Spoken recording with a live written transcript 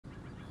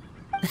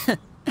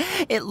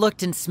It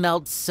looked and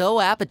smelled so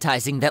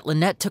appetizing that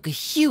Lynette took a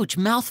huge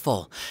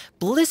mouthful,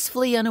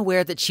 blissfully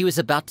unaware that she was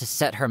about to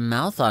set her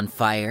mouth on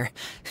fire.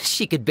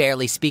 She could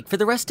barely speak for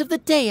the rest of the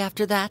day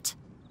after that.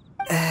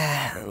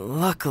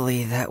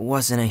 Luckily, that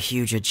wasn't a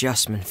huge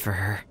adjustment for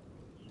her.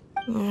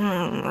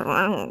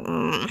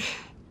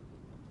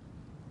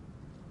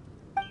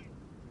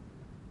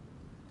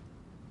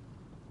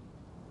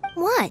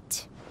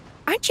 What?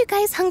 Aren't you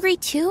guys hungry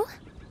too?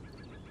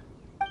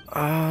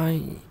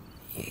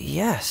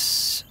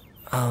 Yes.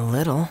 A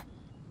little.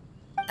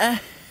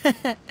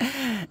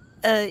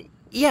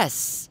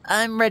 Yes,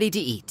 I'm ready to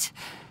eat.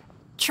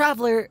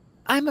 Traveler,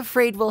 I'm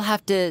afraid we'll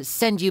have to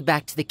send you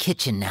back to the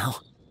kitchen now.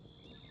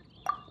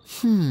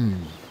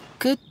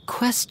 Good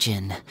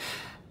question.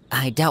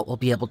 I doubt we'll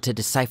be able to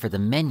decipher the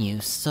menu,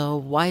 so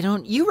why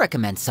don't you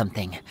recommend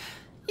something?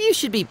 You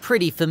should be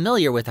pretty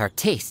familiar with our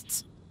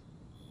tastes.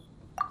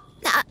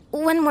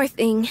 One more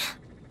thing.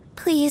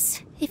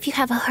 Please, if you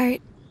have a heart,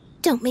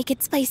 don't make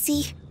it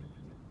spicy.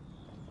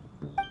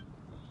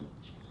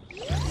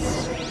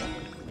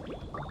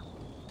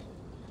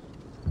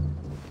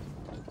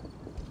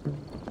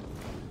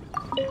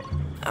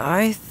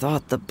 I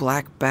thought the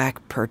blackback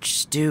perch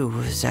stew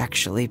was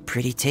actually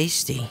pretty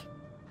tasty.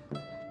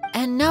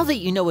 And now that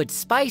you know it's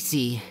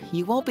spicy,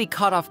 you won't be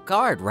caught off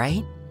guard,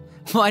 right?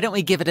 Why don't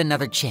we give it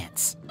another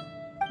chance?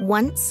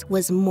 Once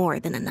was more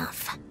than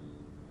enough.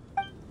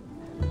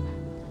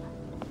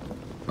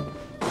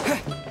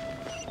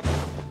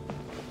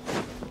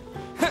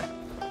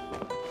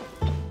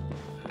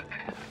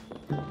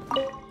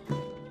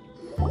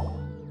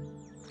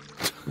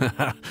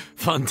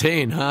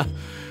 Fontaine, huh?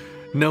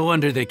 No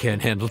wonder they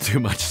can't handle too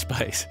much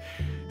spice.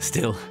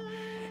 Still,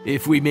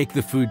 if we make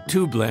the food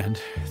too bland,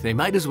 they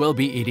might as well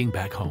be eating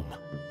back home.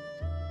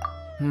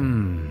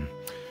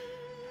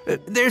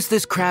 There's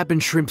this crab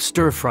and shrimp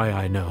stir-fry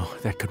I know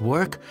that could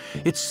work.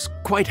 It's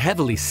quite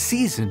heavily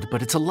seasoned,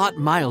 but it's a lot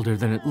milder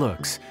than it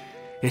looks.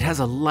 It has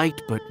a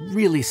light but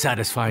really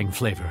satisfying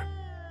flavor.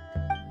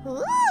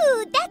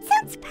 Ooh, that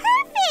sounds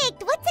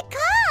perfect! What's it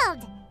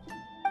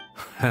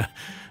called?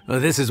 Well,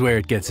 this is where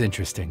it gets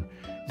interesting.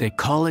 They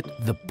call it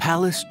the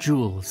Palace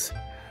Jewels.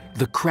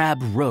 The crab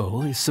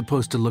roe is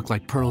supposed to look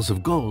like pearls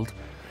of gold,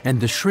 and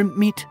the shrimp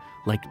meat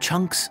like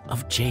chunks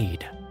of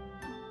jade.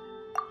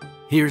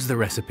 Here's the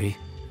recipe.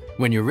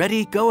 When you're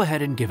ready, go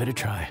ahead and give it a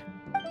try.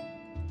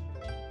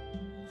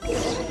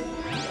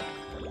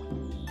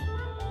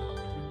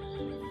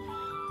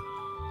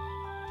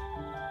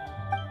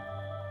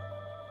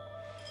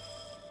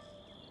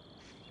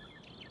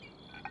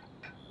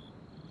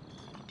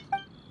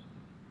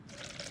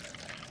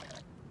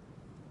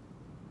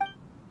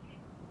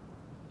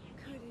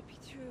 Could it be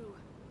true?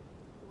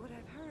 What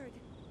I've heard?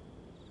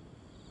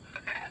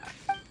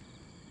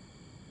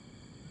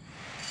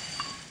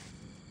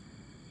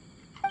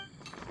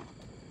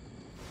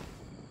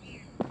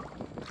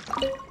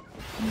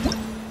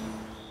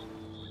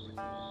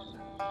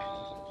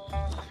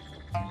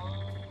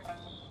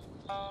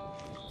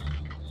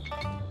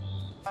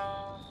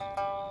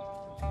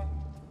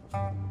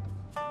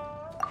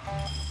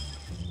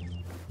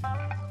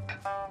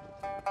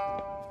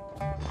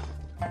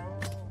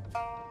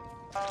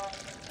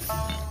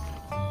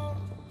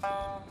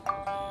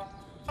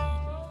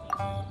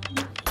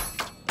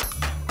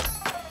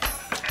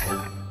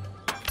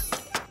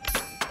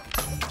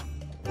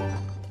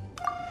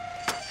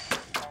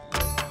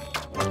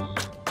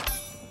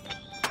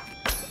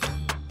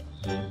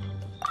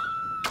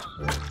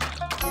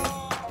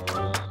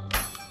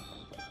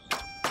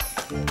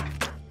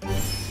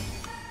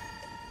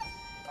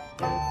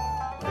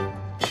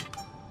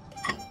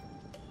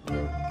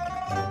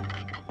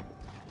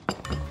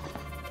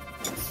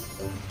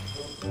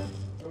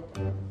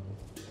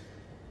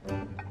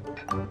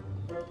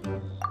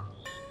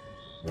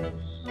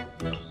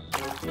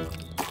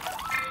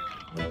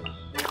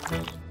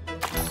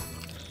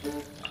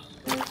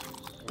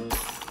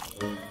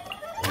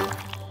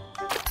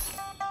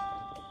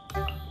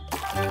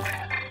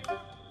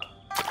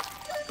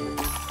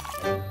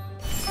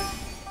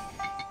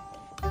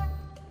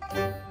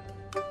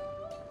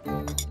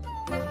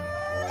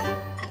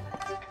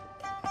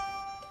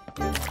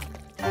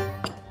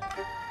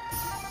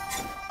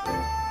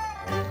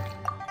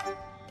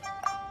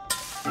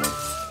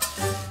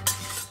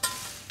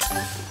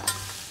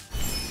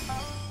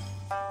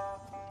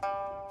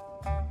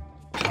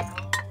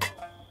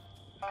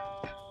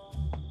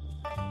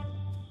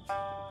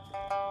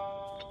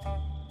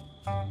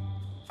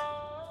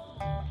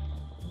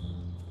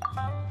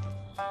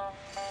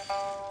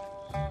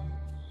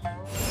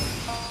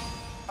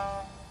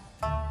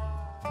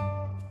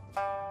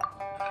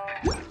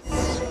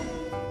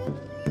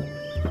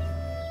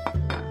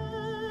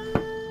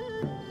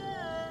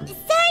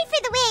 Sorry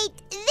for the wait.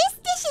 This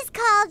dish is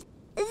called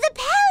the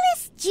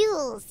Palace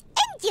Jewels.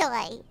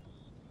 Enjoy.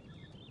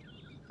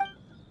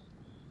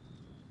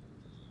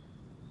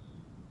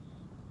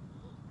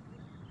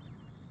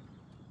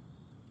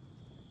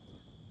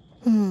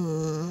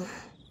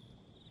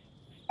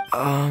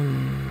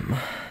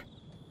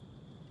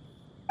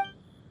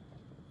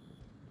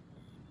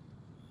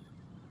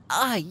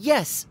 Ah,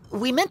 yes.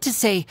 We meant to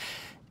say,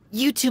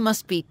 you two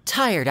must be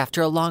tired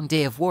after a long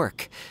day of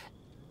work.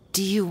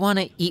 Do you want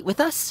to eat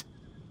with us?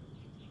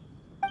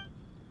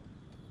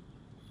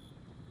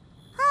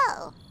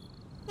 Oh,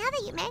 now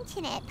that you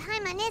mention it,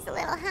 Paimon is a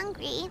little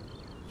hungry.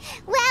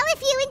 Well,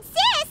 if you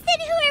insist, then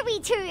who are we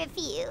to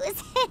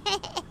refuse?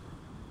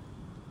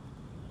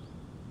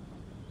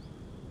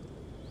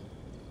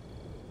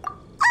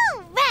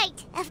 Oh,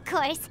 right, of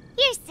course.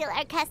 You're still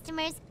our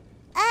customers.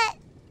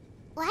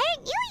 Why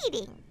aren't you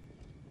eating?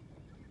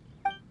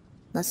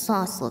 The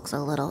sauce looks a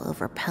little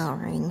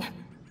overpowering.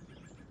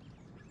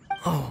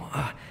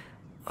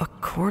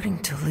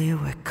 According to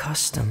Liyue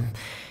custom,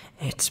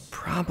 it's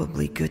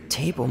probably good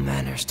table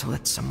manners to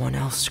let someone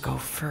else go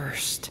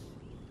first.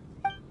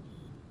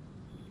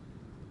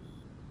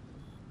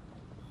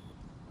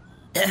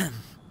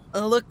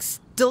 Looks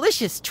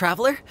delicious,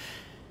 traveler.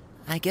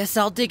 I guess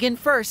I'll dig in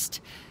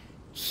first.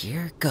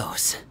 Here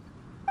goes.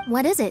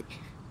 What is it?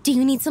 Do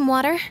you need some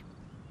water?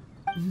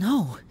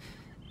 No,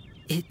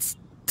 it's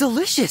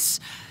delicious.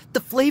 The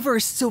flavor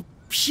is so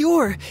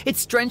pure.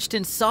 It's drenched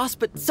in sauce,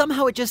 but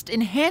somehow it just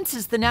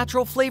enhances the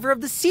natural flavor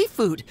of the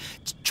seafood.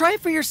 Try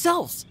it for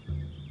yourselves.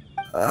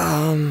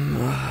 All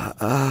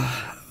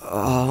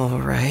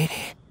right.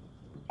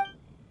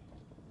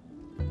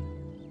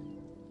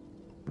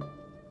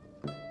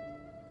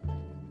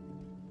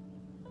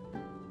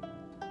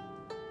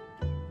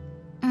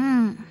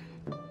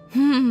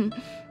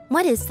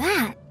 What is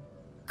that?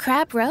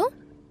 Crab roe?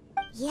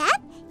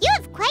 Yep, you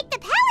have quite the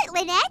palate,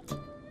 Lynette.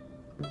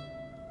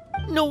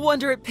 No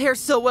wonder it pairs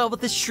so well with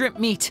the shrimp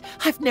meat.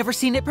 I've never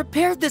seen it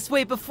prepared this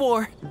way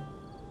before.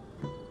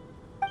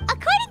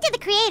 According to the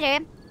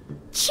creator,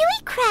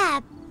 chewy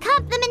crab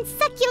complements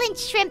succulent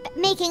shrimp,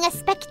 making a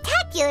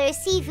spectacular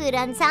seafood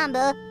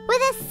ensemble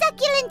with a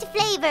succulent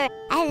flavor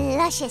and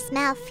luscious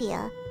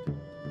mouthfeel.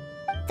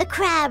 The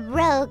crab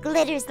roe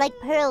glitters like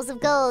pearls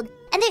of gold,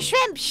 and the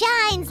shrimp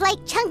shines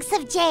like chunks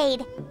of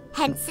jade.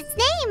 Hence its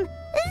name,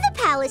 the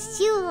Palace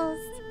Jewels.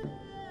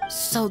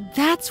 So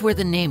that's where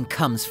the name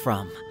comes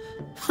from.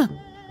 Huh.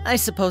 I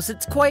suppose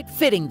it's quite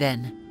fitting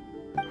then.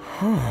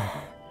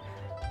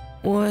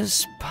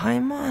 Was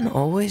Paimon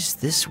always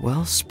this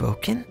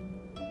well-spoken?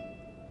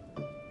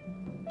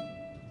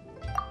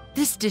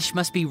 This dish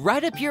must be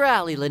right up your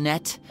alley,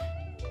 Lynette.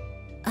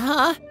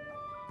 Huh?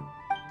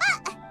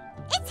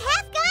 It's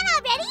half gone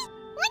already?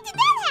 When did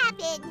that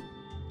happen?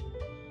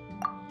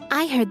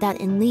 I heard that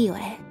in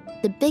Liyue.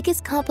 The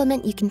biggest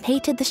compliment you can pay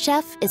to the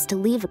chef is to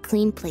leave a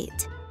clean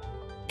plate.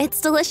 It's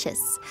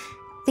delicious.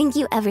 Thank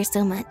you ever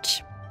so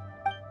much.